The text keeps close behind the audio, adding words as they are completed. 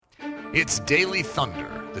It's Daily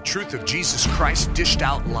Thunder, the truth of Jesus Christ dished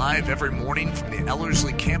out live every morning from the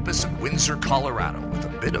Ellerslie campus in Windsor, Colorado, with a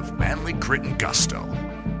bit of manly grit and gusto.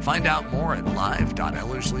 Find out more at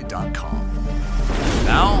live.ellerslie.com.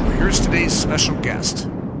 Now, here's today's special guest,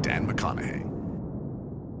 Dan McConaughey.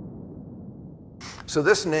 So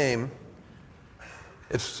this name,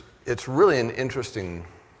 it's really an interesting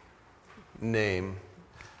name.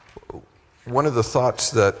 One of the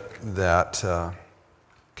thoughts that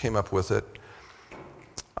came up with it,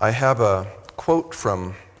 I have a quote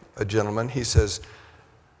from a gentleman. He says,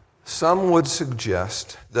 "Some would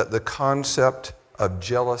suggest that the concept of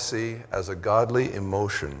jealousy as a godly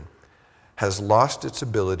emotion has lost its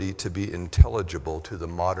ability to be intelligible to the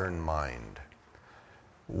modern mind.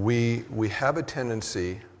 We have a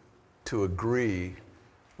tendency to agree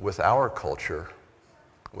with our culture,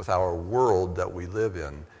 with our world that we live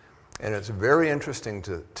in, and it's very interesting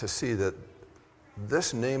to see that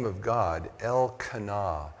this name of God, El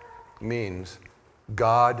Qanna, means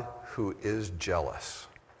God who is jealous.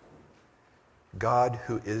 God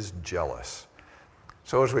who is jealous.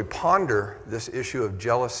 So as we ponder this issue of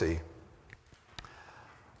jealousy,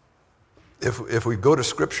 if we go to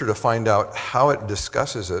Scripture to find out how it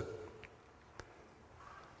discusses it,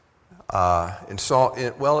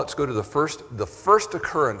 let's go to the first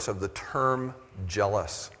occurrence of the term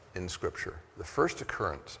jealous in Scripture. The first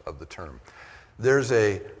occurrence of the term. There's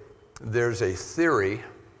a theory,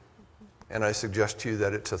 and I suggest to you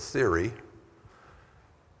that it's a theory,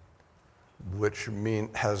 which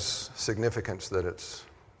has significance that it's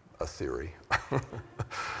a theory,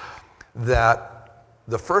 that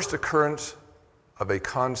the first occurrence of a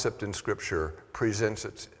concept in Scripture presents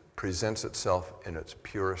itself in its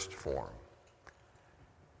purest form.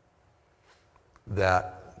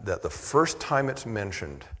 That the first time it's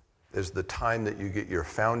mentioned is the time that you get your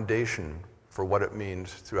foundation for what it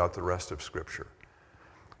means throughout the rest of Scripture.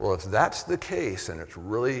 Well, if that's the case, and it's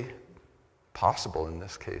really possible in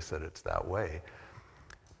this case that it's that way,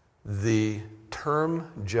 the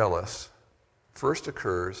term jealous first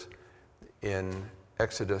occurs in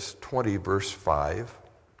Exodus 20, verse 5.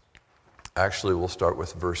 Actually, we'll start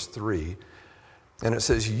with verse 3. And it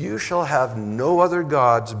says, "You shall have no other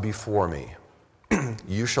gods before me.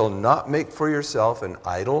 You shall not make for yourself an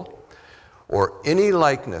idol or any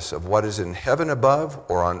likeness of what is in heaven above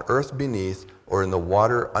or on earth beneath or in the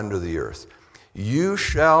water under the earth. You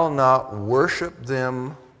shall not worship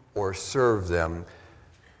them or serve them,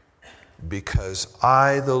 because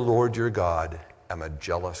I, the Lord your God, am a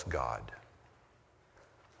jealous God."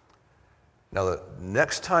 Now, the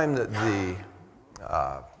next time that the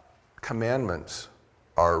commandments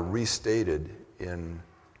are restated in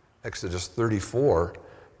Exodus 34,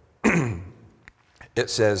 it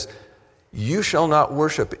says, "You shall not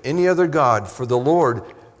worship any other God, for the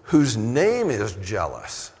Lord, whose name is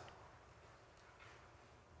jealous."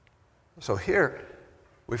 So here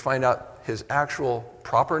we find out his actual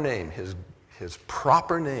proper name, his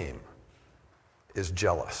proper name is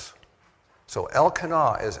jealous. So El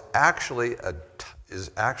Qanna is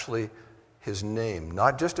actually his name,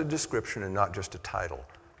 not just a description and not just a title,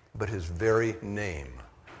 but his very name.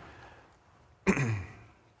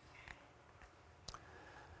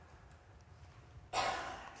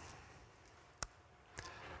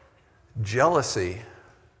 Jealousy,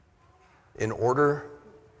 in order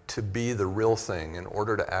to be the real thing, in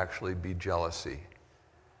order to actually be jealousy,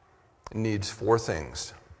 needs four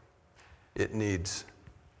things. It needs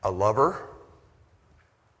a lover,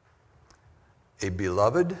 a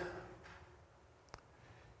beloved,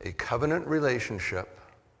 a covenant relationship,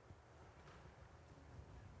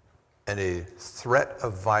 and a threat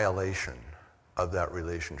of violation of that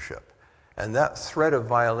relationship. And that threat of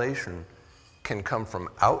violation can come from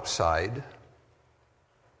outside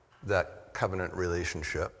that covenant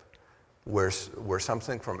relationship, where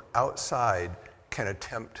something from outside can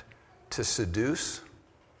attempt to seduce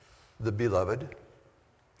the beloved,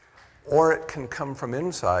 or it can come from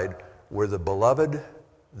inside, where the beloved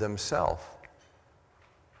themselves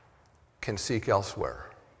can seek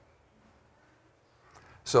elsewhere.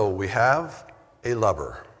 So we have a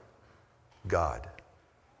lover, God.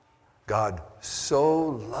 God so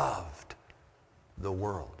loved the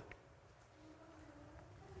world.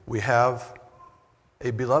 We have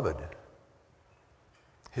a beloved,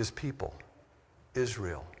 his people,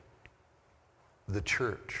 Israel, the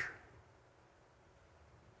church.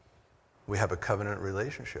 We have a covenant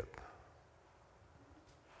relationship.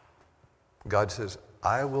 God says,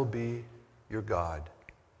 "I will be your God,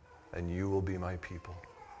 and you will be my people."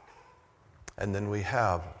 And then we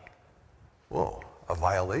have, a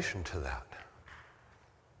violation to that.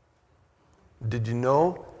 Did you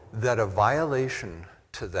know that a violation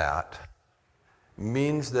to that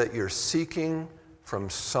means that you're seeking from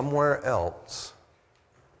somewhere else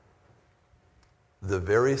the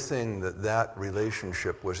very thing that that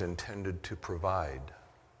relationship was intended to provide.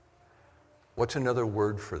 What's another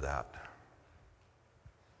word for that?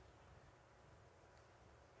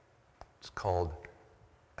 It's called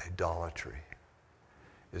idolatry.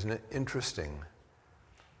 Isn't it interesting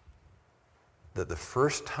that the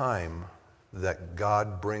first time that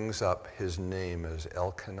God brings up his name as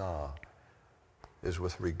Qanna is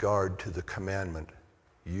with regard to the commandment,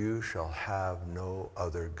 you shall have no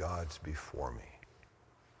other gods before me.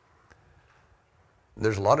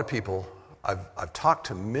 There's a lot of people, I've talked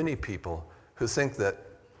to many people who think that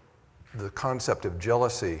the concept of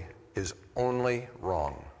jealousy is only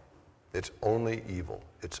wrong. It's only evil.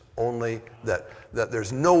 It's only that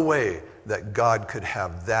there's no way that God could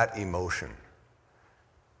have that emotion.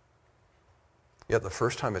 Yet the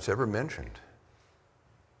first time it's ever mentioned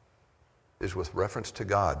is with reference to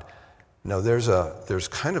God. Now there's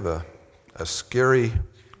kind of a scary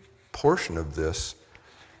portion of this,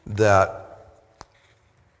 that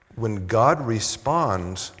when God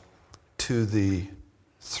responds to the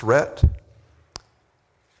threat,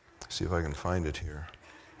 see if I can find it here.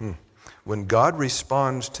 When God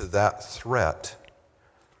responds to that threat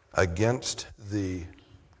against the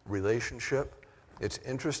relationship, it's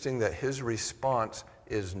interesting that his response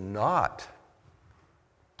is not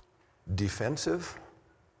defensive,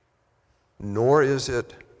 nor is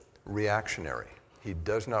it reactionary. He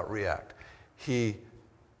does not react. He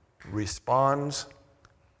responds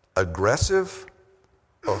aggressive,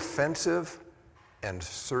 offensive, and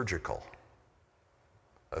surgical.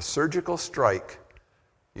 A surgical strike,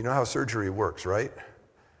 you know how surgery works, right?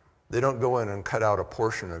 They don't go in and cut out a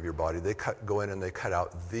portion of your body. They go in and they cut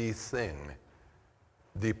out the thing,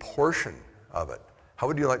 the portion of it. How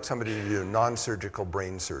would you like somebody to do non-surgical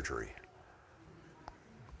brain surgery?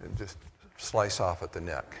 And just slice off at the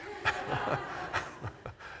neck.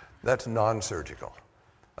 That's non-surgical.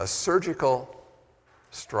 A surgical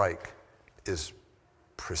strike is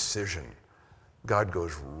precision. God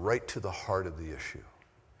goes right to the heart of the issue.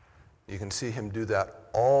 You can see him do that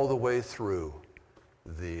all the way through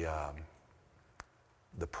the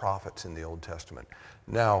prophets in the Old Testament.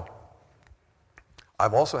 Now,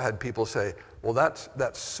 I've also had people say, well,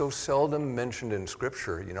 that's so seldom mentioned in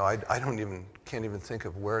Scripture. You know, I can't even think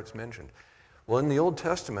of where it's mentioned. Well, in the Old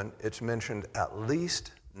Testament, it's mentioned at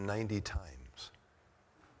least 90 times.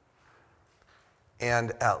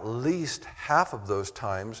 And at least half of those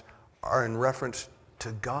times are in reference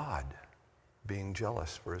to God being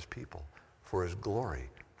jealous for his people, for his glory,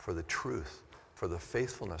 for the truth, for the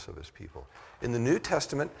faithfulness of his people. In the New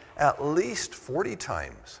Testament, at least 40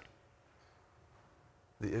 times,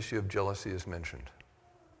 the issue of jealousy is mentioned.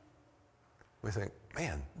 We think,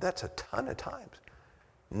 man, that's a ton of times.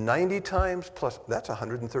 90 times plus, that's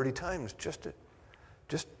 130 times just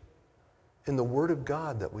in the Word of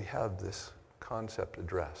God that we have this concept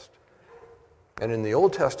addressed. And in the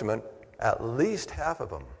Old Testament, at least half of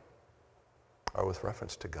them are with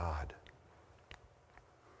reference to God.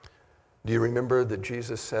 Do you remember that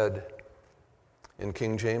Jesus said, in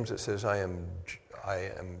King James it says, I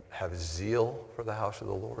have zeal for the house of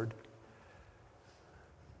the Lord?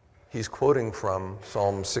 He's quoting from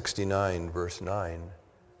Psalm 69, verse 9,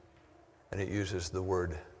 and it uses the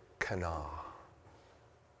word Qanna.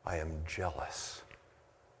 I am jealous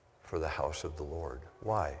for the house of the Lord.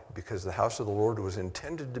 Why? Because the house of the Lord was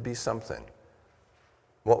intended to be something.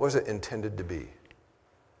 What was it intended to be?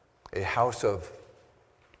 A house of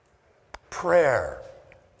prayer,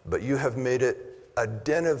 but you have made it a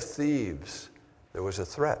den of thieves. There was a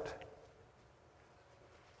threat.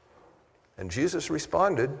 And Jesus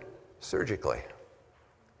responded surgically,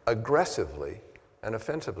 aggressively, and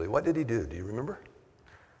offensively. What did he do? Do you remember?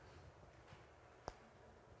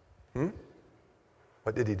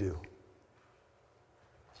 What did he do?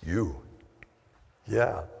 You.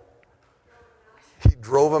 Yeah. He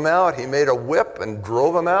drove him out. He made a whip and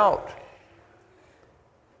drove him out.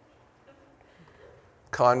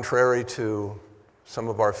 Contrary to some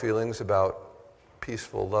of our feelings about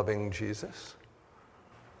peaceful, loving Jesus,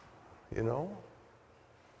 you know?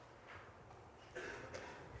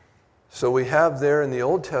 So we have there in the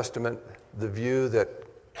Old Testament the view that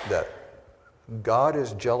God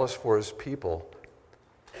is jealous for his people,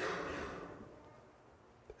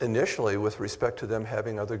 initially with respect to them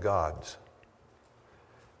having other gods.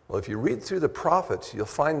 Well, if you read through the prophets, you'll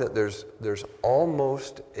find that there's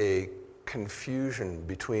almost a confusion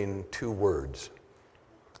between two words.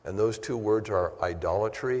 And those two words are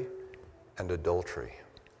idolatry and adultery.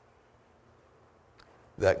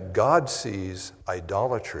 that God sees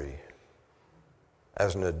idolatry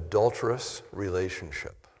as an adulterous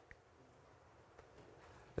relationship.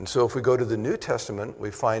 And so if we go to the New Testament,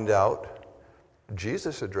 we find out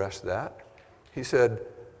Jesus addressed that. He said,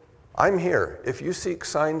 I'm here. If you seek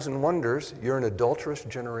signs and wonders, you're an adulterous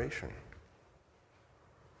generation.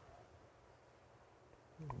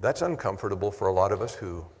 That's uncomfortable for a lot of us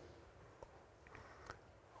who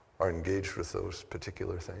are engaged with those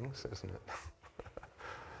particular things, isn't it?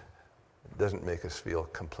 It doesn't make us feel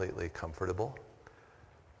completely comfortable.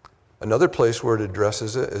 Another place where it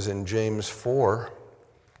addresses it is in James 4.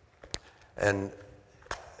 And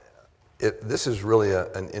this is really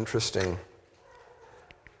an interesting,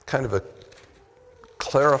 kind of a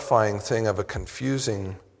clarifying thing of a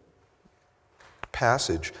confusing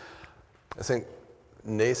passage. I think,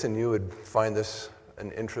 Nathan, you would find this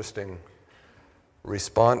an interesting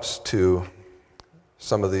response to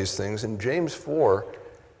some of these things. In James 4,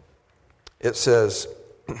 it says,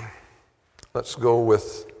 let's go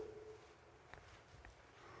with,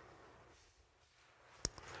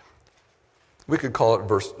 we could call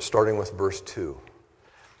it starting with verse 2.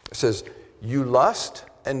 It says, you lust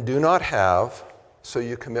and do not have, so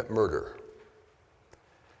you commit murder.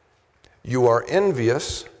 You are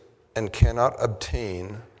envious and cannot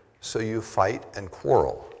obtain, so you fight and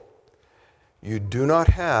quarrel. You do not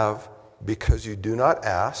have because you do not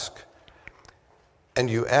ask, and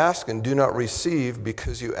you ask and do not receive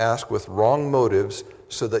because you ask with wrong motives,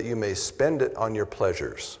 so that you may spend it on your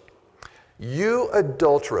pleasures. You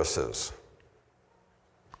adulteresses.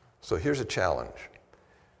 So here's a challenge.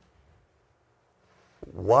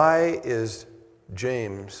 Why is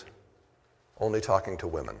James only talking to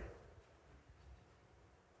women?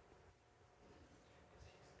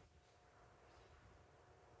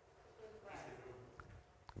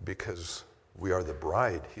 Because we are the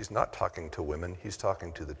bride. He's not talking to women. He's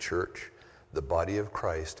talking to the church, the body of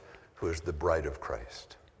Christ, who is the bride of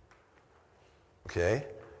Christ. Okay?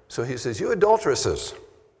 So he says, you adulteresses,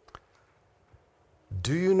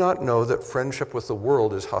 do you not know that friendship with the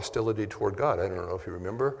world is hostility toward God? I don't know if you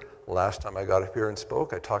remember, last time I got up here and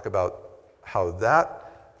spoke, I talked about how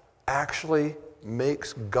that actually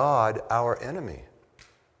makes God our enemy.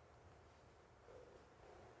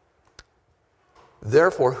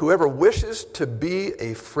 Therefore, whoever wishes to be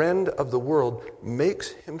a friend of the world makes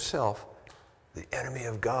himself the enemy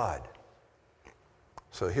of God.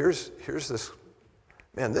 So here's this,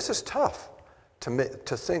 man, this is tough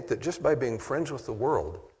to think that just by being friends with the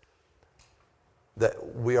world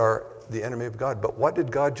that we are the enemy of God. But what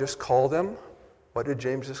did God just call them? What did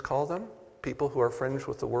James just call them? People who are friends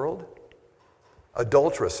with the world?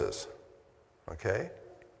 Adulteresses. Okay?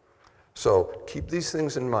 So keep these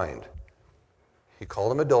things in mind. He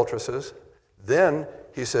called them adulteresses. Then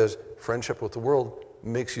he says, friendship with the world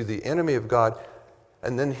makes you the enemy of God.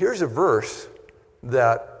 And then here's a verse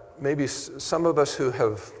that maybe some of us who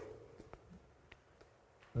have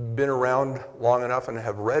been around long enough and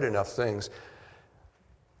have read enough things,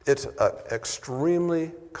 it's an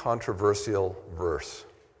extremely controversial verse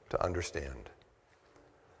to understand.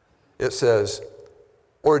 It says,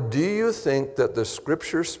 or do you think that the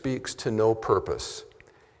scripture speaks to no purpose?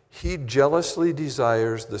 He jealously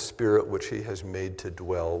desires the Spirit which he has made to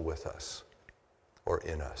dwell with us, or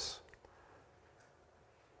in us.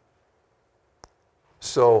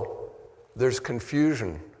 So there's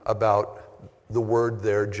confusion about the word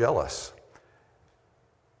there, jealous.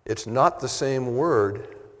 It's not the same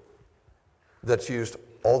word that's used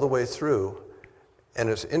all the way through. And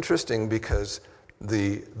it's interesting because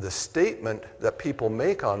the statement that people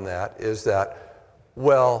make on that is that,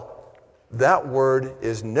 well, that word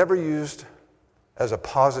is never used as a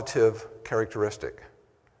positive characteristic,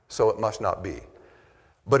 so it must not be.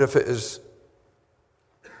 But if it's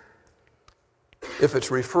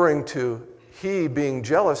referring to he being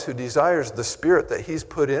jealous who desires the Spirit that he's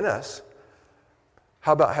put in us,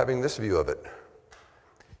 how about having this view of it?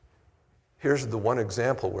 Here's the one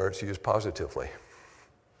example where it's used positively.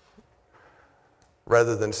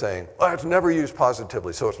 Rather than saying, well, it's never used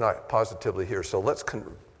positively, so it's not positively here. So let's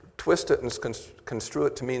twist it and construe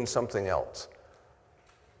it to mean something else.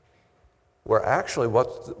 Where actually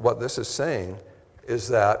what this is saying is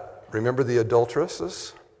that, remember the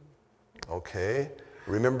adulteresses? Okay.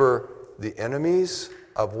 Remember the enemies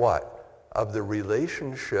of what? Of the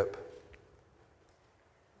relationship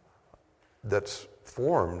that's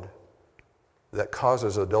formed that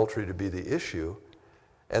causes adultery to be the issue.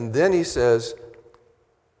 And then he says,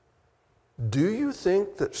 do you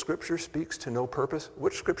think that Scripture speaks to no purpose?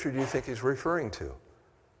 Which Scripture do you think he's referring to?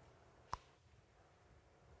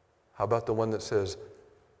 How about the one that says,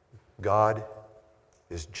 God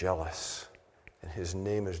is jealous, and his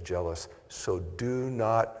name is jealous. So do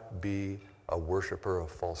not be a worshiper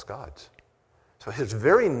of false gods. So his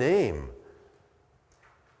very name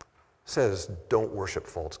says, don't worship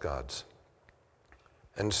false gods.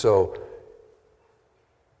 And so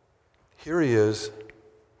here he is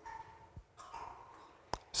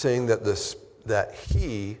saying that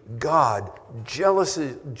God,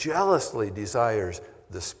 jealously desires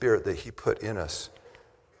the Spirit that he put in us,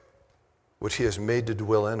 which he has made to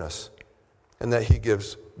dwell in us, and that he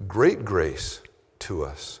gives great grace to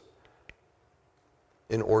us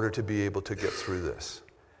in order to be able to get through this.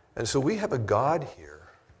 And so we have a God here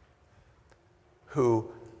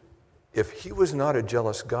who, if he was not a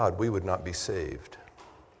jealous God, we would not be saved.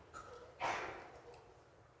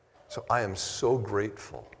 So I am so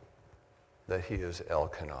grateful that he is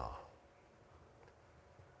Elkanah.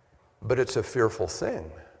 But it's a fearful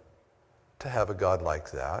thing to have a God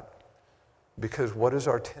like that, because what is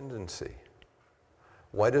our tendency?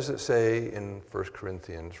 Why does it say in 1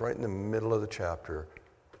 Corinthians, right in the middle of the chapter,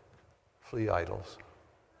 flee idols?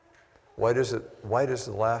 Why does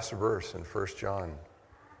the last verse in 1 John,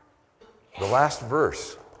 the last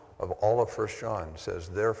verse of all of 1 John says,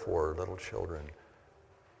 therefore, little children,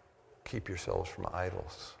 keep yourselves from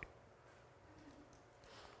idols?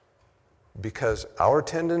 Because our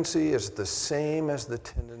tendency is the same as the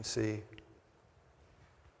tendency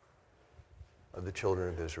of the children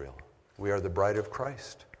of Israel. We are the bride of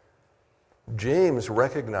Christ. James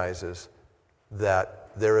recognizes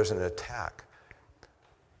that there is an attack.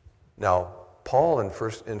 Now, Paul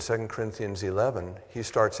in 2 Corinthians 11, he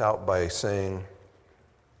starts out by saying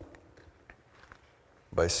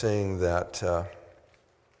that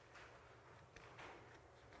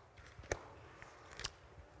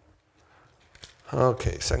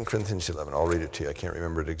okay, 2 Corinthians 11, I'll read it to you. I can't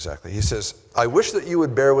remember it exactly. He says, I wish that you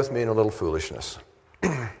would bear with me in a little foolishness.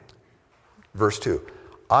 Verse 2,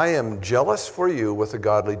 I am jealous for you with a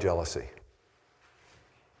godly jealousy.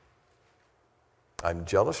 I'm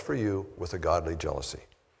jealous for you with a godly jealousy.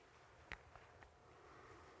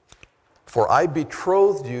 For I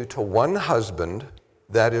betrothed you to one husband,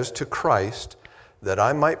 that is to Christ, that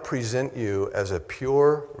I might present you as a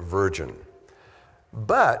pure virgin.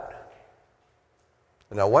 But,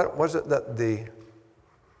 now what was it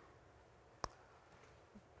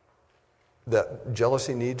that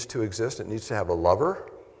jealousy needs to exist? It needs to have a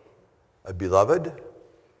lover, a beloved,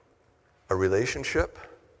 a relationship,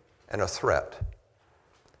 and a threat.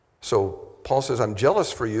 So Paul says, I'm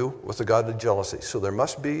jealous for you with a godly jealousy. So there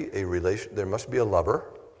must be a relation, there must be a lover,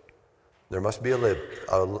 there must be a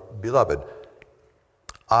beloved.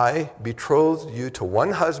 I betrothed you to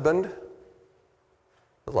one husband,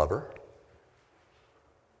 the lover,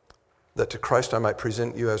 that to Christ I might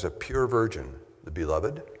present you as a pure virgin, the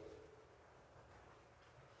beloved.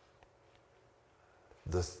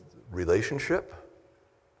 The relationship,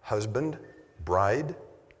 husband, bride,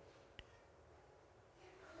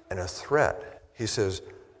 and a threat. He says,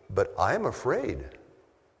 but I'm afraid.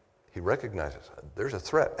 He recognizes there's a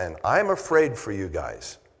threat, and I'm afraid for you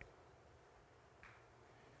guys.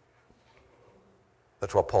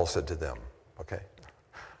 That's what Paul said to them, okay?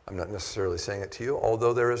 I'm not necessarily saying it to you,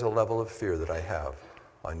 although there is a level of fear that I have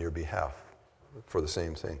on your behalf for the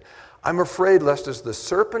same thing. I'm afraid lest as the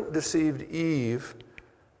serpent deceived Eve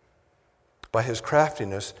by his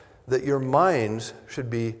craftiness, that your minds should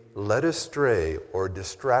be led astray or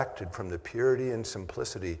distracted from the purity and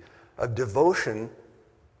simplicity of devotion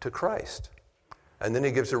to Christ. And then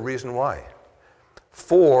he gives a reason why.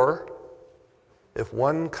 For if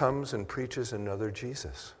one comes and preaches another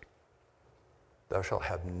Jesus, thou shalt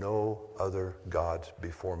have no other gods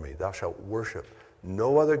before me. Thou shalt worship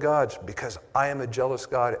no other gods, because I am a jealous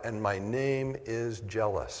God and my name is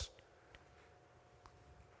jealous.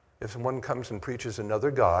 If someone comes and preaches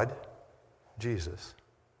another God, Jesus,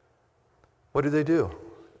 what do?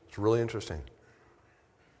 It's really interesting.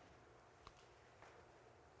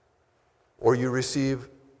 Or you receive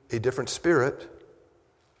a different spirit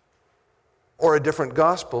or a different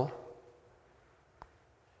gospel,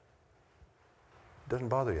 it doesn't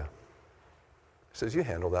bother you. It says, you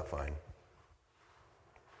handle that fine.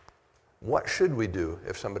 What should we do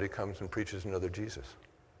if somebody comes and preaches another Jesus?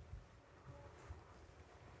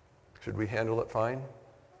 Should we handle it fine?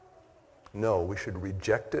 No, we should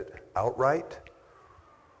reject it outright,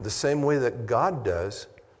 the same way that God does,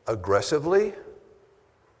 aggressively,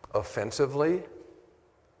 offensively,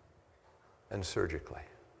 and surgically.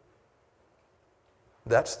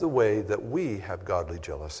 That's the way that we have godly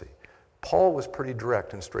jealousy. Paul was pretty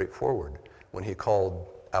direct and straightforward when he called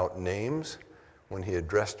out names, when he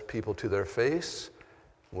addressed people to their face,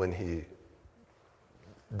 when he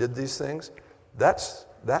did these things.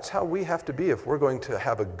 That's how we have to be if we're going to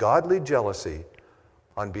have a godly jealousy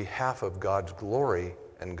on behalf of God's glory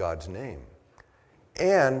and God's name,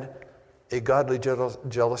 and a godly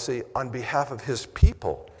jealousy on behalf of his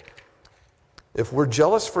people. If we're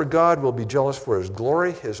jealous for God, we'll be jealous for his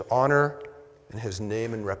glory, his honor, and his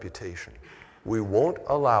name and reputation. We won't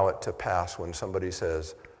allow it to pass when somebody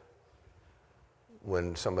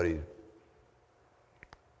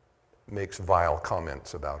makes vile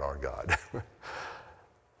comments about our God.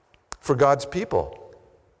 For God's people,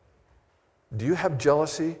 do you have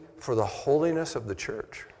jealousy for the holiness of the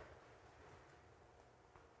church?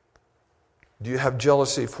 Do you have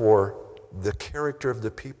jealousy for the character of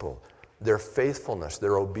the people, their faithfulness,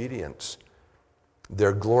 their obedience,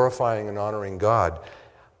 their glorifying and honoring God?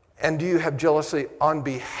 And do you have jealousy on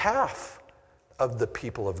behalf of the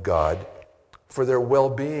people of God for their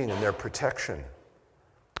well-being and their protection,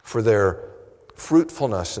 for their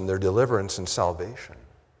fruitfulness and their deliverance and salvation?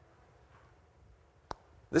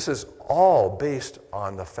 This is all based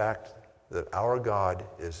on the fact that our God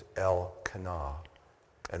is El Qanna,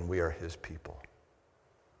 and we are his people.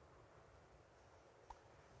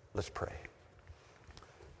 Let's pray.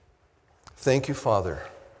 Thank you, Father,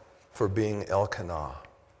 for being El Qanna.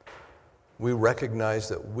 We recognize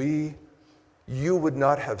that you would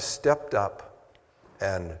not have stepped up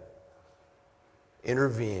and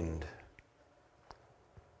intervened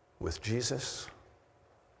with Jesus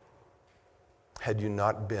had you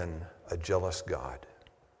not been a jealous God,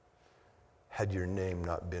 had your name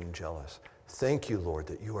not been jealous. Thank you, Lord,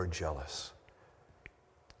 that you are jealous.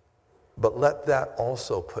 But let that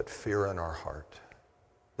also put fear in our heart,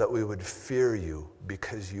 that we would fear you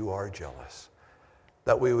because you are jealous,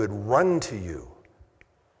 that we would run to you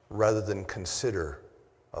rather than consider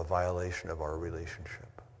a violation of our relationship.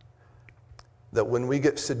 That when we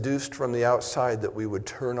get seduced from the outside, that we would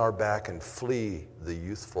turn our back and flee the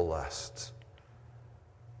youthful lusts.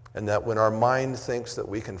 And that when our mind thinks that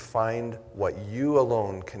we can find what you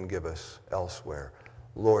alone can give us elsewhere,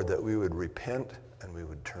 Lord, that we would repent and we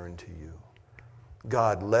would turn to you.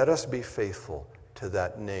 God, let us be faithful to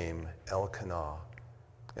that name, El Qanna,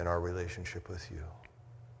 in our relationship with you.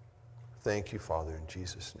 Thank you, Father, in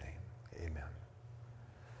Jesus' name.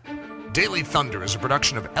 Amen. Daily Thunder is a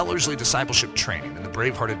production of Ellerslie Discipleship Training and the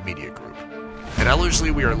Bravehearted Media Group. At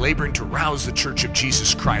Ellerslie, we are laboring to rouse the Church of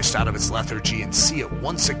Jesus Christ out of its lethargy and see it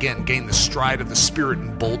once again gain the stride of the Spirit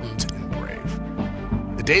emboldened and brave.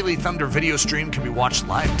 The Daily Thunder video stream can be watched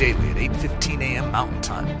live daily at 8:15 a.m. Mountain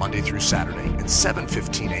Time, Monday through Saturday, and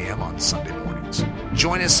 7:15 a.m. on Sunday mornings.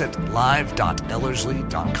 Join us at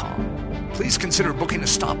live.ellerslie.com. Please consider booking a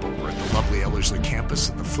stopover at the lovely Ellerslie campus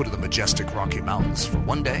at the foot of the majestic Rocky Mountains for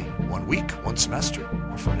 1 day, 1 week, 1 semester,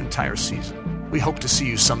 or for an entire season. We hope to see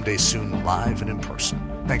you someday soon live and in person.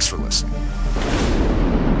 Thanks for listening.